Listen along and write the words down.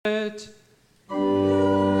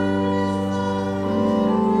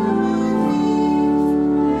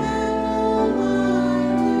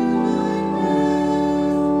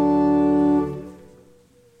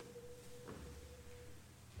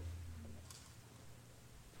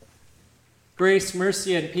Grace,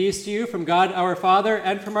 mercy, and peace to you from God our Father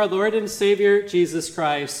and from our Lord and Savior, Jesus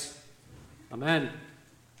Christ. Amen.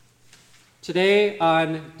 Today,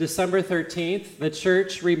 on December 13th, the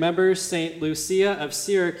church remembers St. Lucia of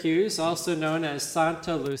Syracuse, also known as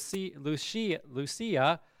Santa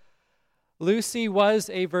Lucia. Lucy was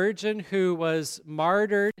a virgin who was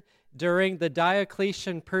martyred during the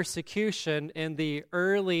Diocletian persecution in the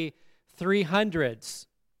early 300s.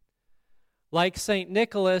 Like St.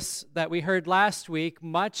 Nicholas that we heard last week,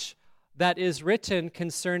 much that is written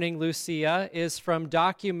concerning Lucia is from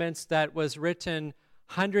documents that was written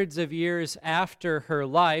hundreds of years after her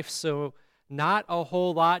life, so not a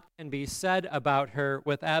whole lot can be said about her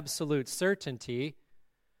with absolute certainty.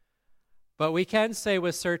 But we can say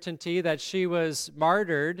with certainty that she was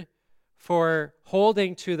martyred for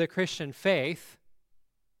holding to the Christian faith,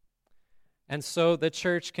 and so the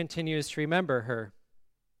church continues to remember her.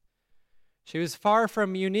 She was far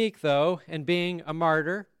from unique, though, in being a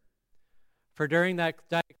martyr, for during that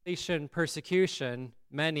Diocletian persecution,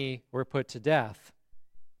 many were put to death.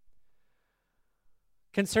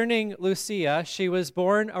 Concerning Lucia, she was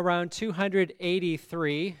born around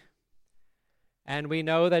 283, and we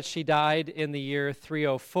know that she died in the year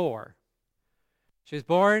 304. She was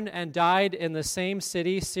born and died in the same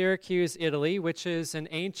city, Syracuse, Italy, which is an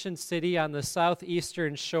ancient city on the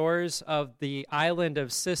southeastern shores of the island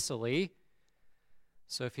of Sicily.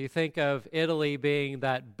 So if you think of Italy being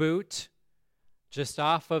that boot, just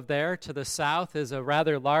off of there to the south is a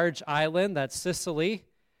rather large island, that's Sicily,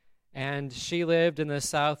 and she lived in the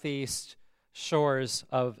southeast shores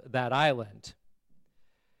of that island.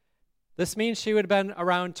 This means she would have been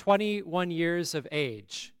around 21 years of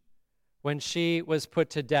age when she was put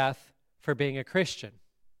to death for being a Christian.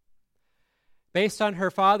 Based on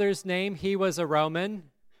her father's name, he was a Roman,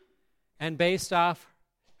 and based off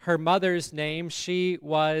her mother's name, she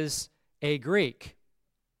was a Greek.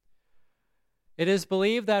 It is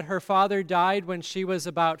believed that her father died when she was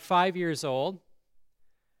about 5 years old,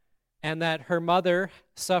 and that her mother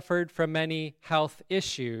suffered from many health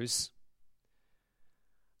issues.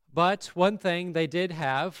 But one thing they did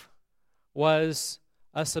have was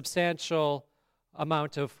a substantial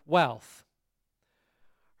amount of wealth.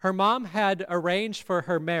 Her mom had arranged for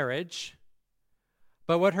her marriage,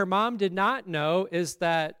 but what her mom did not know is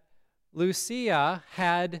that Lucia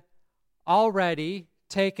had already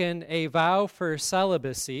taken a vow for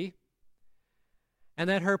celibacy, and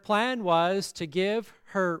that her plan was to give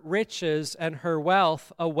her riches and her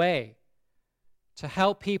wealth away to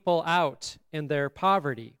help people out in their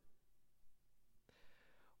poverty.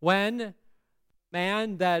 When the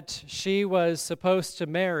man that she was supposed to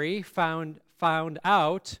marry found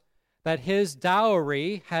out that his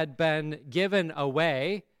dowry had been given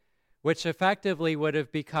away, which effectively would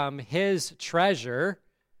have become his treasure,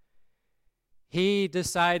 he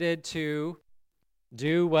decided to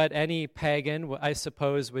do what any pagan, I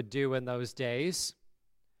suppose, would do in those days.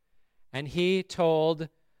 And he told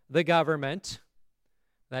the government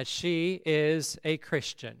that she is a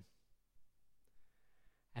Christian.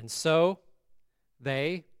 And so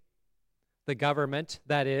they, the government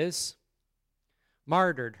that is,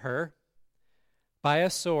 martyred her by a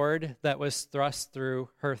sword that was thrust through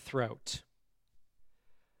her throat.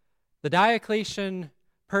 The Diocletian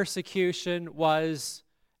persecution was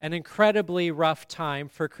an incredibly rough time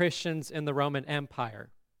for Christians in the Roman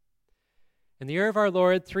Empire. In the year of our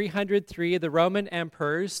Lord, 303, the Roman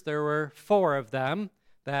emperors, there were 4 of them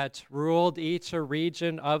that ruled each a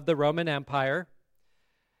region of the Roman Empire.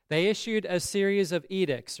 They issued a series of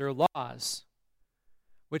edicts or laws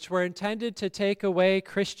which were intended to take away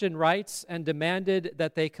Christian rights and demanded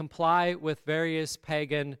that they comply with various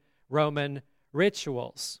pagan Roman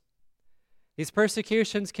rituals. These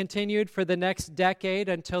persecutions continued for the next decade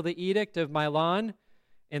until the Edict of Milan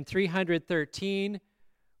in 313,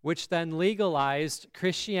 which then legalized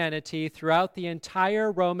Christianity throughout the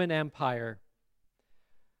entire Roman Empire.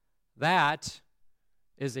 That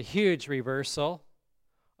is a huge reversal,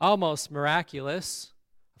 almost miraculous.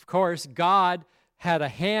 Of course, God had a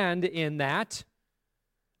hand in that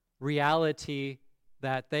reality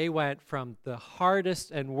that they went from the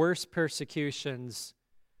hardest and worst persecutions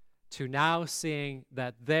to now seeing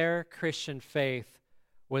that their Christian faith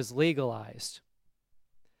was legalized.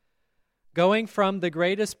 Going from the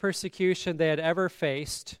greatest persecution they had ever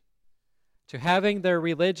faced to having their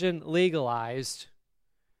religion legalized,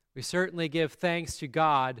 we certainly give thanks to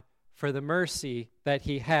God for the mercy that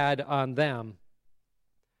he had on them.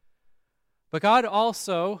 But God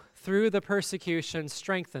also, through the persecution,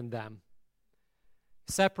 strengthened them,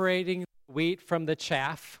 separating the wheat from the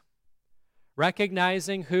chaff,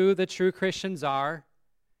 recognizing who the true Christians are,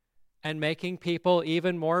 and making people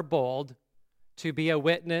even more bold to be a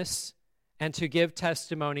witness and to give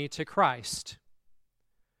testimony to Christ.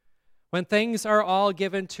 When things are all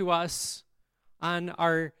given to us on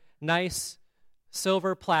our nice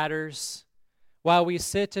silver platters, while we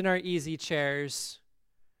sit in our easy chairs,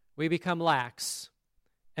 we become lax,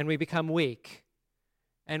 and we become weak,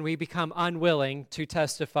 and we become unwilling to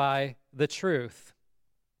testify the truth.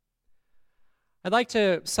 I'd like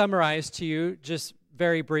to summarize to you just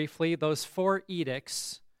very briefly those 4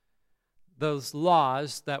 edicts, those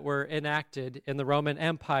laws that were enacted in the Roman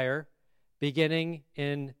Empire beginning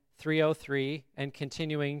in 303 and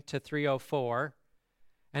continuing to 304,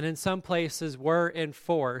 and in some places were in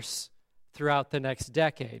force throughout the next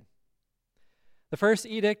decade. The first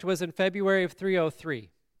edict was in February of 303.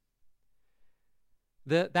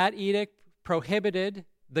 That edict prohibited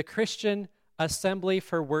the Christian assembly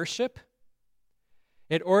for worship.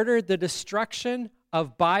 It ordered the destruction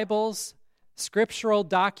of Bibles, scriptural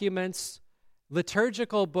documents,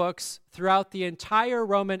 liturgical books throughout the entire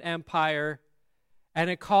Roman Empire, and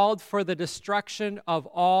it called for the destruction of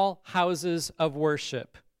all houses of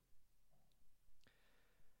worship.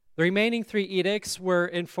 The remaining 3 edicts were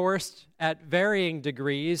enforced at varying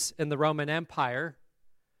degrees in the Roman Empire,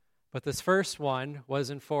 but this first one was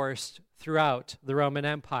enforced throughout the Roman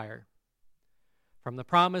Empire, from the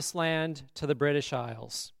Promised Land to the British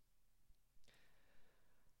Isles.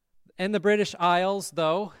 In the British Isles,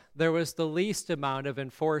 though, there was the least amount of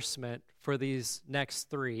enforcement for these next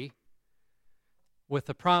 3, with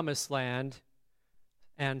the Promised Land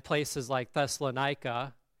and places like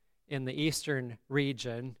Thessalonica in the eastern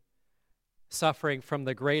region suffering from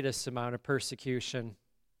the greatest amount of persecution.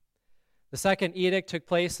 The second edict took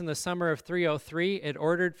place in the summer of 303. It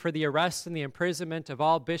ordered for the arrest and the imprisonment of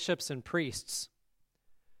all bishops and priests.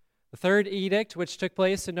 The third edict, which took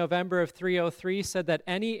place in November of 303, said that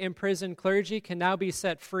any imprisoned clergy can now be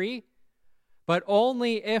set free, but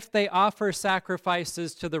only if they offer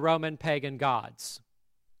sacrifices to the Roman pagan gods.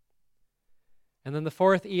 And then the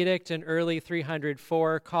fourth edict in early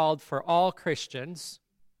 304 called for all Christians,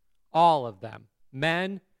 all of them,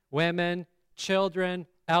 men, women, children,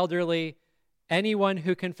 elderly, anyone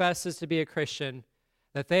who confesses to be a Christian,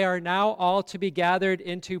 that they are now all to be gathered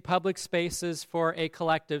into public spaces for a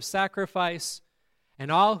collective sacrifice, and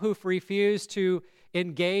all who refuse to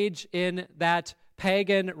engage in that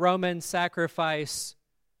pagan Roman sacrifice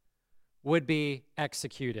would be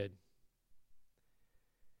executed.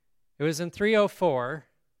 It was in 304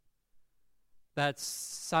 that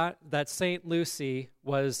St. Lucy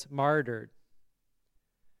was martyred.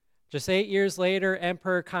 Just 8 years later,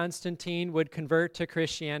 Emperor Constantine would convert to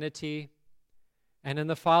Christianity, and in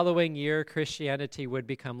the following year, Christianity would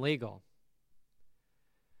become legal.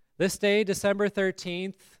 This day, December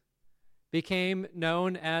 13th, became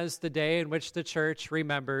known as the day in which the church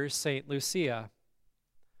remembers St. Lucia.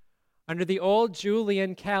 Under the old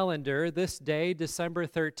Julian calendar, this day, December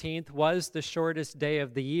 13th, was the shortest day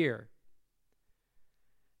of the year,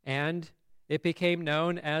 and it became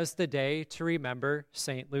known as the day to remember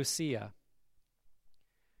St. Lucia.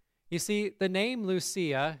 You see, the name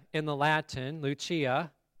Lucia in the Latin,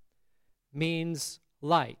 Lucia, means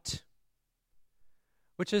light,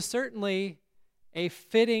 which is certainly a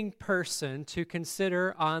fitting person to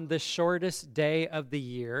consider on the shortest day of the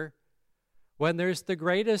year, when there's the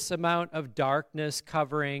greatest amount of darkness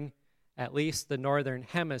covering at least the northern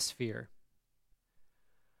hemisphere.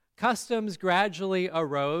 Customs gradually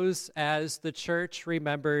arose as the church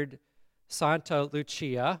remembered Santa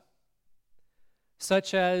Lucia,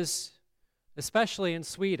 such as, especially in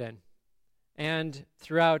Sweden and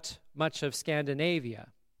throughout much of Scandinavia,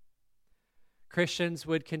 Christians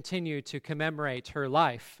would continue to commemorate her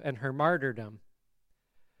life and her martyrdom.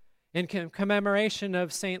 In commemoration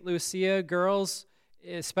of St. Lucia, girls,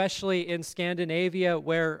 especially in Scandinavia,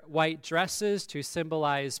 wear white dresses to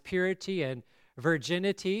symbolize purity and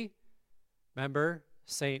virginity. Remember,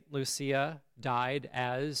 St. Lucia died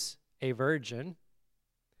as a virgin.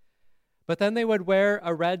 But then they would wear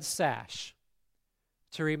a red sash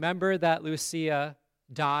to remember that Lucia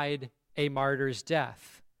died a martyr's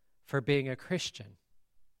death for being a Christian.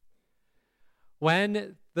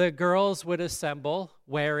 When the girls would assemble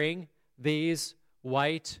wearing these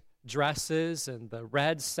white dresses and the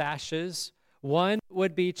red sashes, one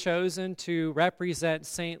would be chosen to represent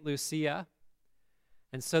St. Lucia.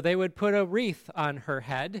 And so they would put a wreath on her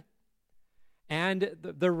head, and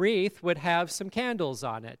the wreath would have some candles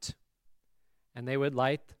on it. And they would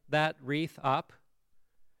light that wreath up.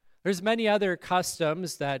 There's many other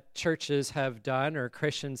customs that churches have done or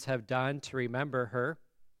Christians have done to remember her.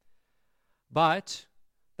 But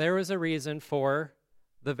there was a reason for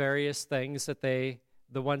the various things the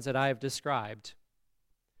ones that I have described.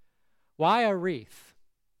 Why a wreath?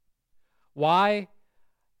 Why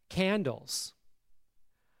candles?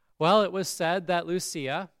 Well, it was said that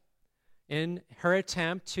Lucia, in her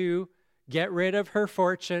attempt to get rid of her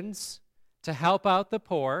fortunes, to help out the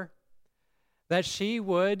poor, that she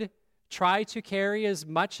would try to carry as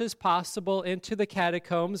much as possible into the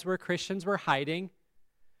catacombs where Christians were hiding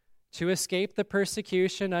to escape the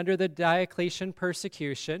persecution under the Diocletian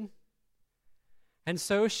persecution. And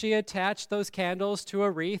so she attached those candles to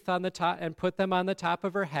a wreath on the top and put them on the top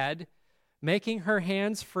of her head, making her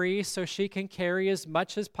hands free so she can carry as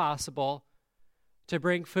much as possible to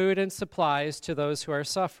bring food and supplies to those who are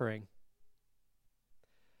suffering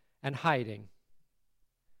and hiding.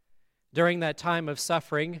 During that time of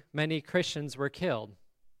suffering, many Christians were killed.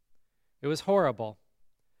 It was horrible.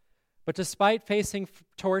 But despite facing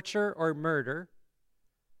torture or murder,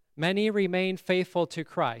 many remained faithful to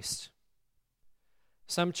Christ.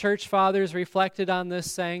 Some church fathers reflected on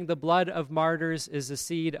this, saying, "The blood of martyrs is the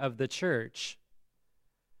seed of the church."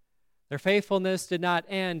 Their faithfulness did not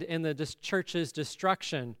end in the church's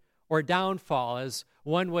destruction or downfall, as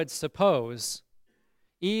one would suppose,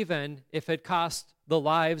 even if it cost the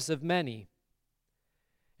lives of many.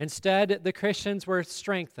 Instead, the Christians were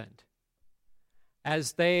strengthened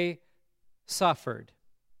as they suffered,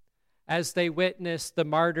 as they witnessed the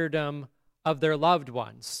martyrdom of their loved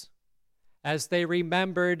ones, as they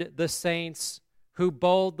remembered the saints who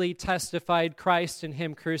boldly testified Christ and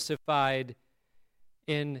Him crucified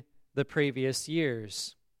in the previous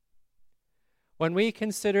years. When we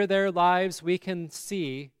consider their lives, we can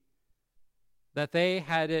see that they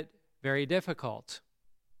had it very difficult.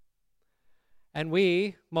 And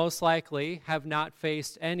we, most likely, have not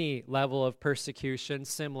faced any level of persecution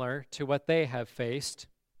similar to what they have faced.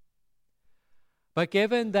 But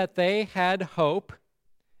given that they had hope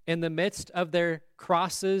in the midst of their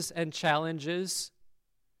crosses and challenges,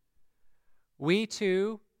 we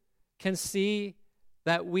too can see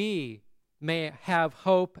that we may have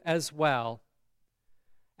hope as well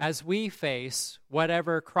as we face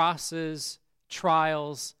whatever crosses,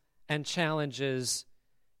 trials, and challenges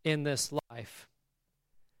in this life.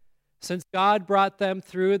 Since God brought them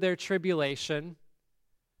through their tribulation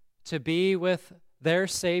to be with their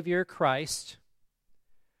Savior Christ,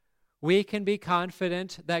 we can be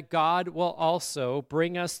confident that God will also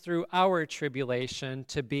bring us through our tribulation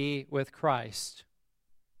to be with Christ.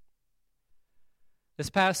 This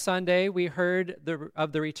past Sunday, we heard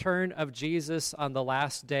of the return of Jesus on the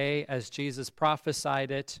last day as Jesus prophesied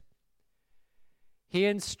it. He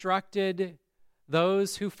instructed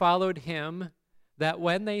those who followed him that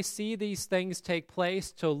when they see these things take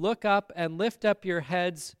place, to look up and lift up your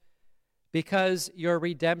heads because your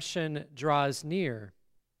redemption draws near.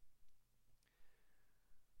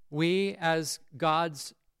 We, as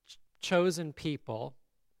God's chosen people,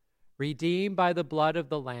 redeemed by the blood of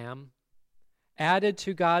the Lamb, added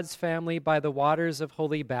to God's family by the waters of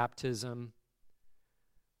holy baptism,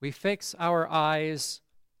 we fix our eyes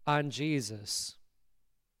on Jesus.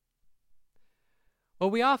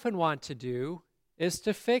 What we often want to do is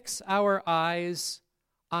to fix our eyes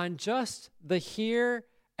on just the here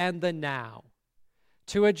and the now,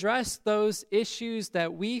 to address those issues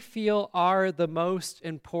that we feel are the most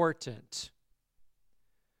important.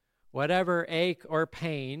 Whatever ache or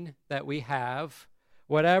pain that we have,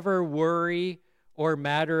 whatever worry or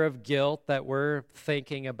matter of guilt that we're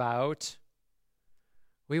thinking about,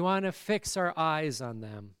 we want to fix our eyes on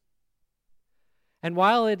them. And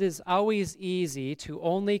while it is always easy to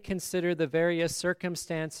only consider the various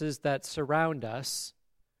circumstances that surround us,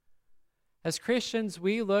 as Christians,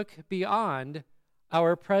 we look beyond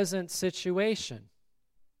our present situation.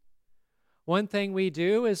 One thing we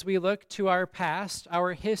do is we look to our past,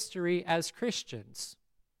 our history as Christians.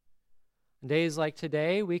 On days like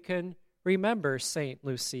today, we can remember Saint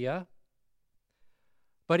Lucia.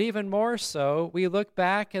 But even more so, we look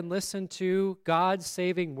back and listen to God's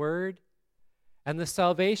saving word and the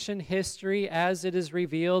salvation history as it is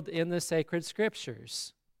revealed in the sacred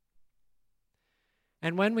scriptures.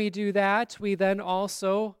 And when we do that, we then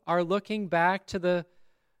also are looking back to the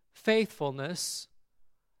faithfulness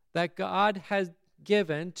that God has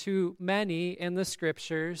given to many in the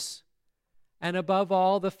scriptures, and above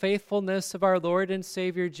all, the faithfulness of our Lord and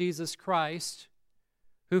Savior Jesus Christ,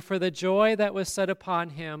 who for the joy that was set upon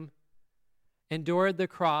him endured the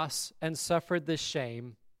cross and suffered the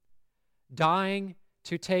shame, dying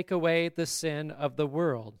to take away the sin of the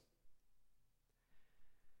world.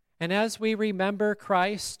 And as we remember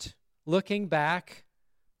Christ, looking back,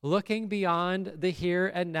 looking beyond the here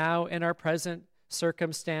and now in our present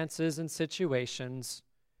circumstances and situations,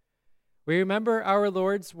 We remember our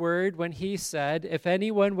Lord's word when he said, "If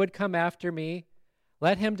anyone would come after me,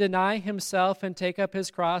 let him deny himself and take up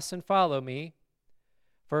his cross and follow me.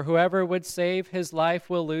 For whoever would save his life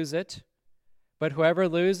will lose it, but whoever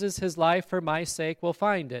loses his life for my sake will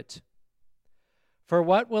find it. For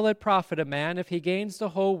what will it profit a man if he gains the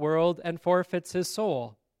whole world and forfeits his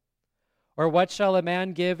soul? Or what shall a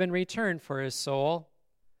man give in return for his soul?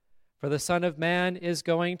 For the Son of Man is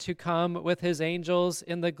going to come with his angels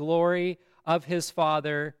in the glory of his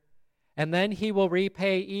Father, and then he will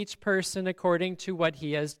repay each person according to what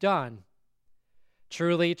he has done.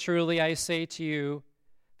 Truly, truly, I say to you,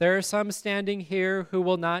 there are some standing here who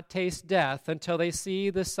will not taste death until they see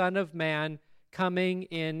the Son of Man coming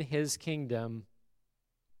in his kingdom."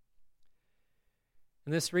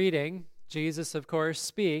 In this reading, Jesus, of course,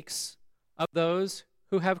 speaks of those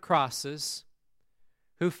who have crosses,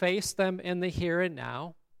 who face them in the here and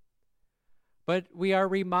now. But we are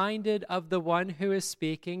reminded of the one who is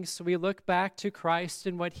speaking, so we look back to Christ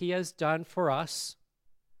and what he has done for us.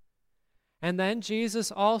 And then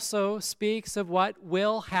Jesus also speaks of what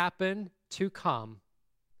will happen to come.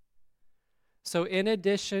 So in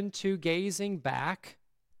addition to gazing back,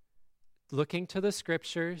 looking to the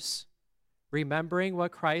scriptures, remembering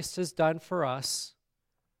what Christ has done for us,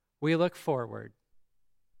 we look forward.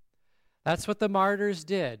 That's what the martyrs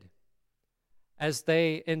did as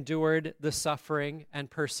they endured the suffering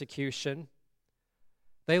and persecution.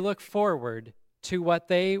 They looked forward to what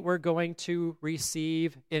they were going to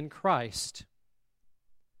receive in Christ.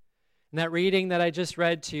 In that reading that I just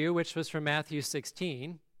read to you, which was from Matthew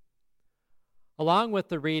 16, along with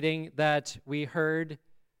the reading that we heard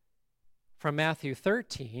from Matthew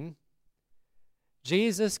 13,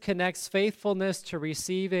 Jesus connects faithfulness to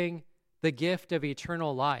receiving the gift of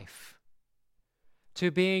eternal life, to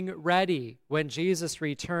being ready when Jesus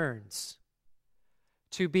returns,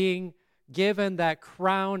 to being given that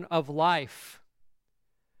crown of life,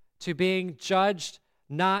 to being judged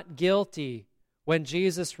not guilty when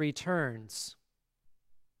Jesus returns.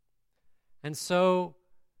 And so,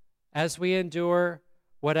 as we endure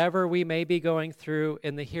whatever we may be going through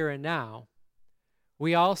in the here and now,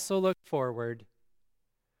 we also look forward.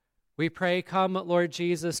 We pray, "Come, Lord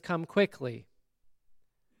Jesus, come quickly."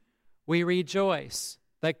 We rejoice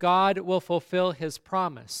that God will fulfill his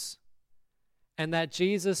promise and that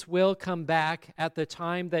Jesus will come back at the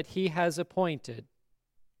time that he has appointed,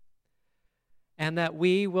 and that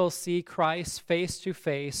we will see Christ face to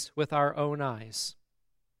face with our own eyes.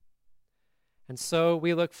 And so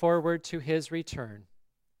we look forward to his return.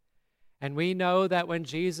 And we know that when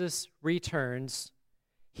Jesus returns,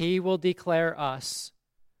 he will declare us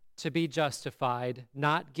to be justified,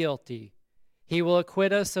 not guilty. He will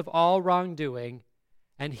acquit us of all wrongdoing,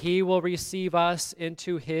 and he will receive us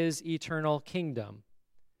into his eternal kingdom.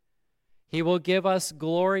 He will give us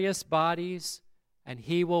glorious bodies, and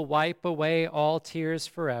he will wipe away all tears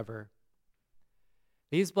forever.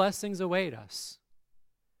 These blessings await us,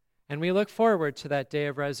 and we look forward to that day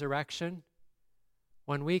of resurrection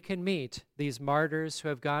when we can meet these martyrs who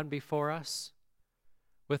have gone before us,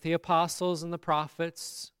 with the apostles and the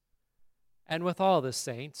prophets, and with all the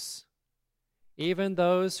saints, even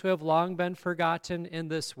those who have long been forgotten in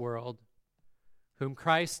this world, whom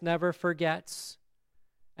Christ never forgets,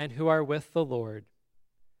 and who are with the Lord.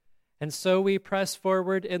 And so we press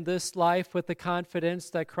forward in this life with the confidence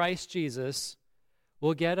that Christ Jesus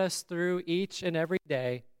will get us through each and every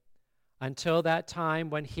day until that time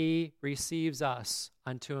when he receives us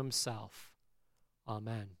unto himself.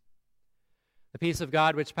 Amen. The peace of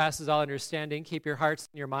God, which passes all understanding, keep your hearts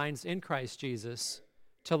and your minds in Christ Jesus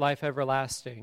to life everlasting.